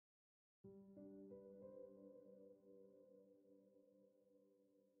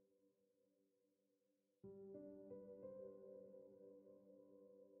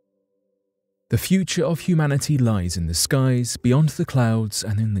The future of humanity lies in the skies, beyond the clouds,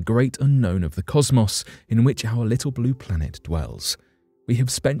 and in the great unknown of the cosmos in which our little blue planet dwells. We have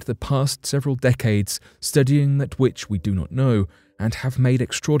spent the past several decades studying that which we do not know, and have made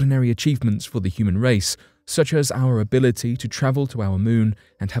extraordinary achievements for the human race, such as our ability to travel to our moon,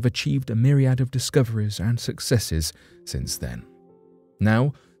 and have achieved a myriad of discoveries and successes since then.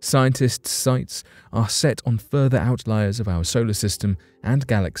 Now, scientists' sights are set on further outliers of our solar system and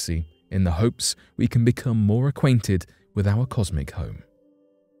galaxy, in the hopes we can become more acquainted with our cosmic home.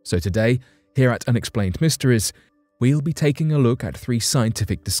 So today, here at Unexplained Mysteries, we'll be taking a look at 3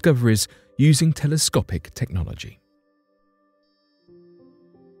 scientific discoveries using telescopic technology.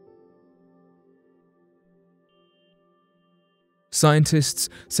 Scientists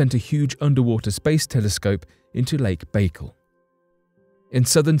sent a huge underwater space telescope into Lake Baikal. In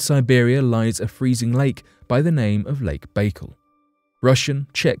southern Siberia lies a freezing lake by the name of Lake Baikal. Russian,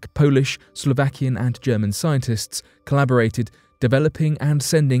 Czech, Polish, Slovakian and German scientists collaborated, developing and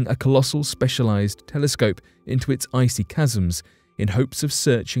sending a colossal specialized telescope into its icy chasms in hopes of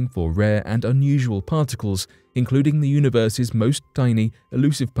searching for rare and unusual particles, including the universe's most tiny,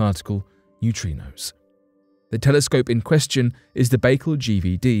 elusive particle, neutrinos. The telescope in question is the Baikal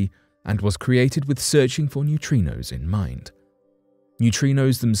GVD and was created with searching for neutrinos in mind.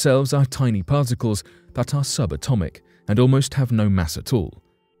 Neutrinos themselves are tiny particles that are subatomic and almost have no mass at all.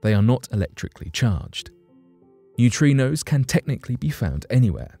 They are not electrically charged. Neutrinos can technically be found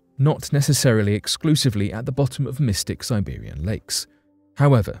anywhere, not necessarily exclusively at the bottom of mystic Siberian lakes.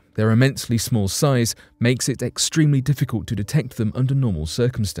 However, their immensely small size makes it extremely difficult to detect them under normal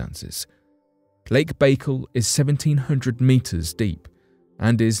circumstances. Lake Baikal is 1,700 meters deep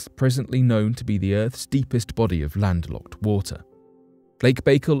and is presently known to be the Earth's deepest body of landlocked water. Lake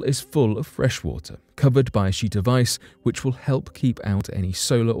Baikal is full of fresh water, covered by a sheet of ice which will help keep out any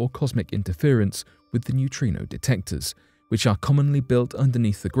solar or cosmic interference with the neutrino detectors, which are commonly built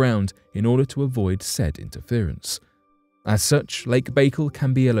underneath the ground in order to avoid said interference. As such, Lake Baikal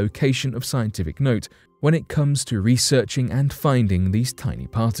can be a location of scientific note when it comes to researching and finding these tiny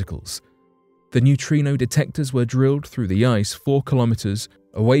particles. The neutrino detectors were drilled through the ice 4 kilometers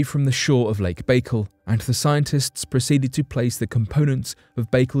away from the shore of Lake Baikal, and the scientists proceeded to place the components of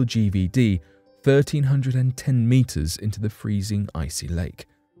Baikal GVD 1,310 meters into the freezing icy lake.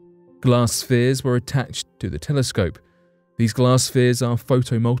 Glass spheres were attached to the telescope. These glass spheres are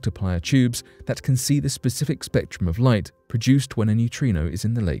photomultiplier tubes that can see the specific spectrum of light produced when a neutrino is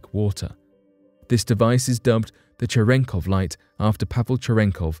in the lake water. This device is dubbed the Cherenkov light after Pavel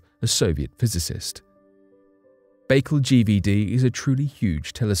Cherenkov, a Soviet physicist. Baikal GVD is a truly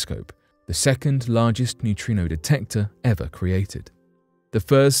huge telescope, the second largest neutrino detector ever created. The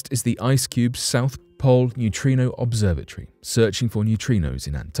first is the IceCube's South Pole Neutrino Observatory, searching for neutrinos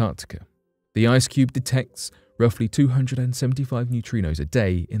in Antarctica. The IceCube detects roughly 275 neutrinos a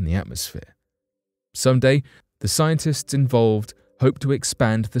day in the atmosphere. Someday, the scientists involved hope to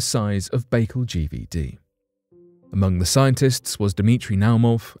expand the size of Baikal GVD. Among the scientists was Dmitry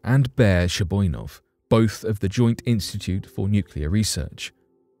Naumov and Ber Shaboynov, both of the Joint Institute for Nuclear Research.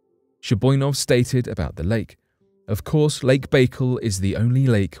 Shaboynov stated about the lake, "Of course, Lake Baikal is the only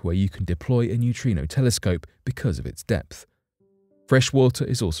lake where you can deploy a neutrino telescope because of its depth. Fresh water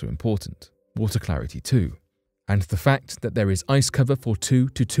is also important, water clarity too, and the fact that there is ice cover for 2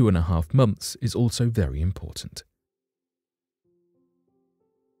 to 2.5 months is also very important."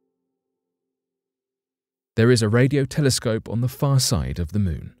 There is a radio telescope on the far side of the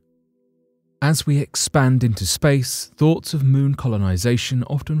moon. As we expand into space, thoughts of moon colonization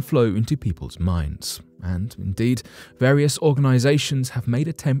often flow into people's minds, and indeed, various organizations have made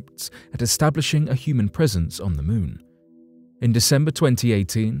attempts at establishing a human presence on the moon. In December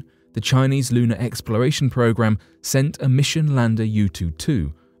 2018, the Chinese lunar exploration program sent a mission lander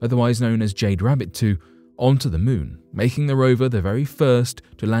U-22, otherwise known as Jade Rabbit 2, onto the moon, making the rover the very first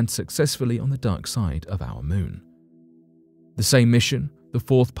to land successfully on the dark side of our moon. The same mission, the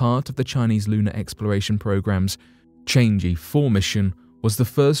 4th part of the Chinese lunar exploration program's Chang'e 4 mission, was the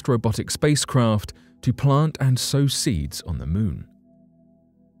first robotic spacecraft to plant and sow seeds on the moon.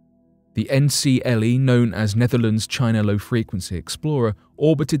 The NCLE, known as Netherlands China Low Frequency Explorer,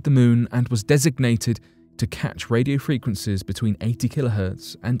 orbited the moon and was designated to catch radio frequencies between 80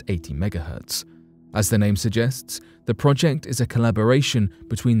 kHz and 80 MHz. As the name suggests, the project is a collaboration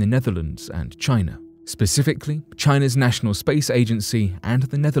between the Netherlands and China. Specifically, China's National Space Agency and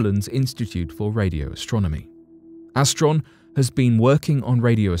the Netherlands Institute for Radio Astronomy. Astron has been working on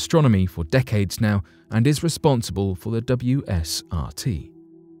radio astronomy for decades now and is responsible for the WSRT,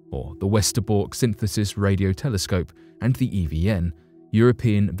 or the Westerbork Synthesis Radio Telescope, and the EVN,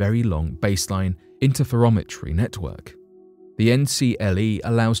 European Very Long Baseline Interferometry Network. The NCLE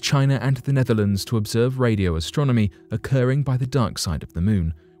allows China and the Netherlands to observe radio astronomy occurring by the dark side of the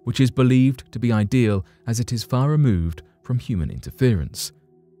Moon, which is believed to be ideal as it is far removed from human interference.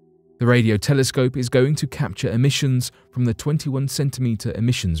 The radio telescope is going to capture emissions from the 21-centimeter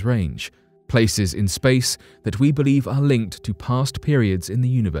emissions range, places in space that we believe are linked to past periods in the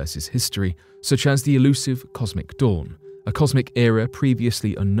universe's history, such as the elusive cosmic dawn, a cosmic era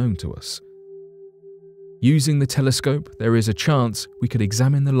previously unknown to us. Using the telescope, there is a chance we could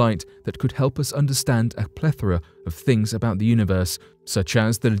examine the light that could help us understand a plethora of things about the universe, such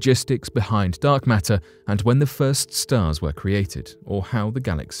as the logistics behind dark matter and when the first stars were created, or how the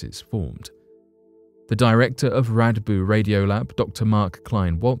galaxies formed. The director of Radboud Radiolab, Dr. Mark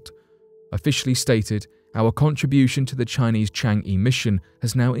Klein-Walt, officially stated, "Our contribution to the Chinese Chang'e mission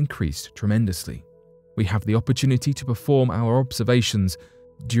has now increased tremendously. We have the opportunity to perform our observations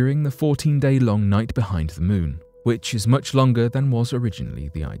during the 14-day-long night behind the Moon, which is much longer than was originally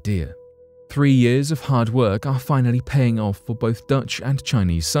the idea. 3 years of hard work are finally paying off for both Dutch and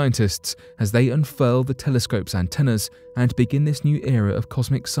Chinese scientists as they unfurl the telescope's antennas and begin this new era of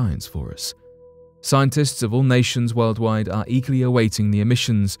cosmic science for us. Scientists of all nations worldwide are eagerly awaiting the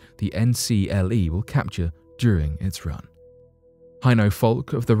emissions the NCLE will capture during its run." Heino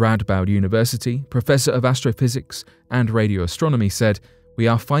Falk of the Radboud University, professor of astrophysics and radio astronomy, said, "We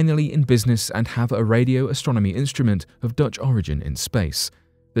are finally in business and have a radio astronomy instrument of Dutch origin in space.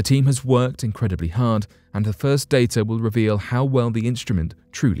 The team has worked incredibly hard, and the first data will reveal how well the instrument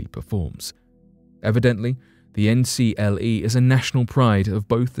truly performs." Evidently, the NCLE is a national pride of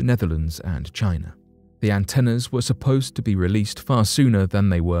both the Netherlands and China. The antennas were supposed to be released far sooner than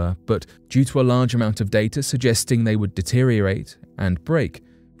they were, but due to a large amount of data suggesting they would deteriorate and break,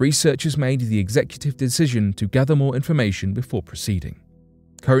 researchers made the executive decision to gather more information before proceeding.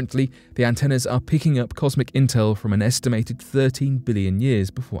 Currently, the antennas are picking up cosmic intel from an estimated 13 billion years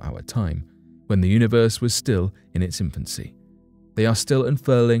before our time, when the universe was still in its infancy. They are still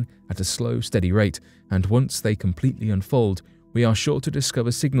unfurling at a slow, steady rate, and once they completely unfold, we are sure to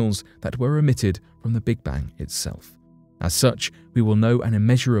discover signals that were emitted from the Big Bang itself. As such, we will know an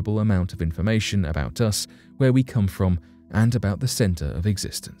immeasurable amount of information about us, where we come from, and about the center of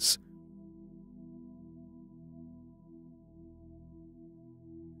existence.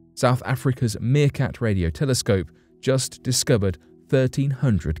 South Africa's Meerkat radio telescope just discovered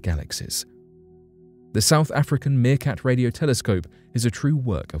 1,300 galaxies. The South African Meerkat radio telescope is a true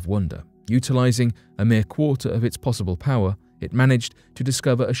work of wonder. Utilizing a mere quarter of its possible power, it managed to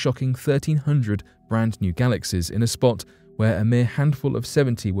discover a shocking 1,300 brand new galaxies in a spot where a mere handful of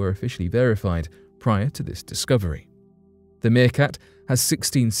 70 were officially verified prior to this discovery. The Meerkat has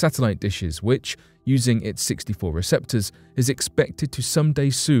 16 satellite dishes which, using its 64 receptors, is expected to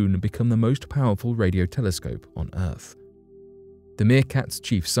someday soon become the most powerful radio telescope on Earth. The Meerkat's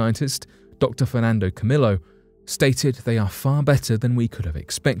chief scientist, Dr. Fernando Camillo, stated, "They are far better than we could have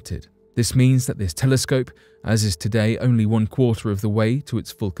expected. This means that this telescope, as is today only 1/4 of the way to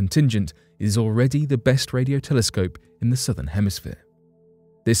its full contingent, is already the best radio telescope in the Southern Hemisphere.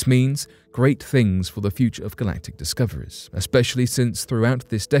 This means great things for the future of galactic discoveries, especially since throughout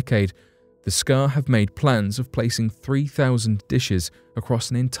this decade, the SCA have made plans of placing 3,000 dishes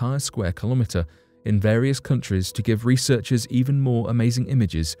across an entire square kilometre in various countries to give researchers even more amazing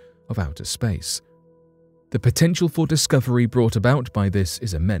images of outer space. The potential for discovery brought about by this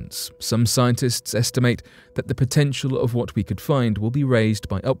is immense. Some scientists estimate that the potential of what we could find will be raised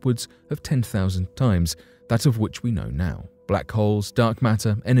by upwards of 10,000 times that of which we know now. Black holes, dark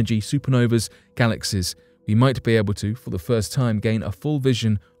matter, energy, supernovas, galaxies. We might be able to, for the first time, gain a full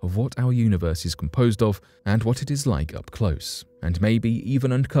vision of what our universe is composed of and what it is like up close, and maybe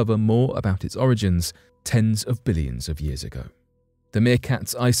even uncover more about its origins tens of billions of years ago. The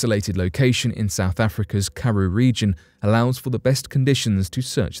Meerkat's isolated location in South Africa's Karoo region allows for the best conditions to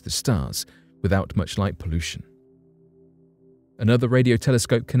search the stars, without much light pollution. Another radio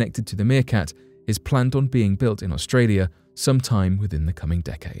telescope connected to the Meerkat is planned on being built in Australia sometime within the coming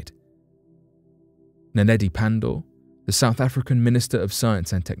decade. Naledi Pandor, the South African Minister of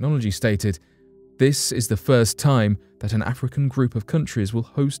Science and Technology, stated, "This is the first time that an African group of countries will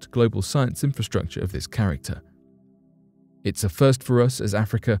host global science infrastructure of this character. It's a first for us as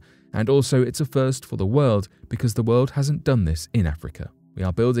Africa, and also it's a first for the world because the world hasn't done this in Africa. We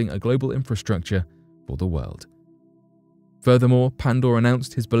are building a global infrastructure for the world." Furthermore, Pandor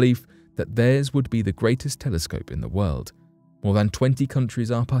announced his belief that theirs would be the greatest telescope in the world. More than 20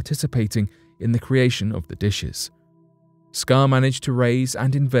 countries are participating in the creation of the dishes. SCAR managed to raise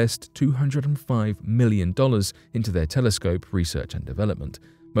and invest $205 million into their telescope research and development,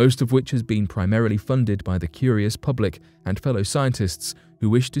 most of which has been primarily funded by the curious public and fellow scientists who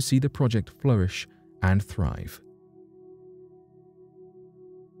wish to see the project flourish and thrive.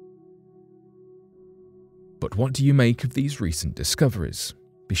 But what do you make of these recent discoveries?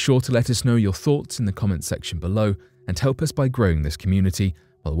 Be sure to let us know your thoughts in the comments section below and help us by growing this community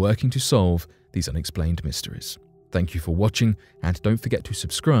while working to solve these unexplained mysteries. Thank you for watching, and don't forget to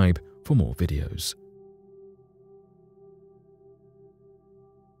subscribe for more videos.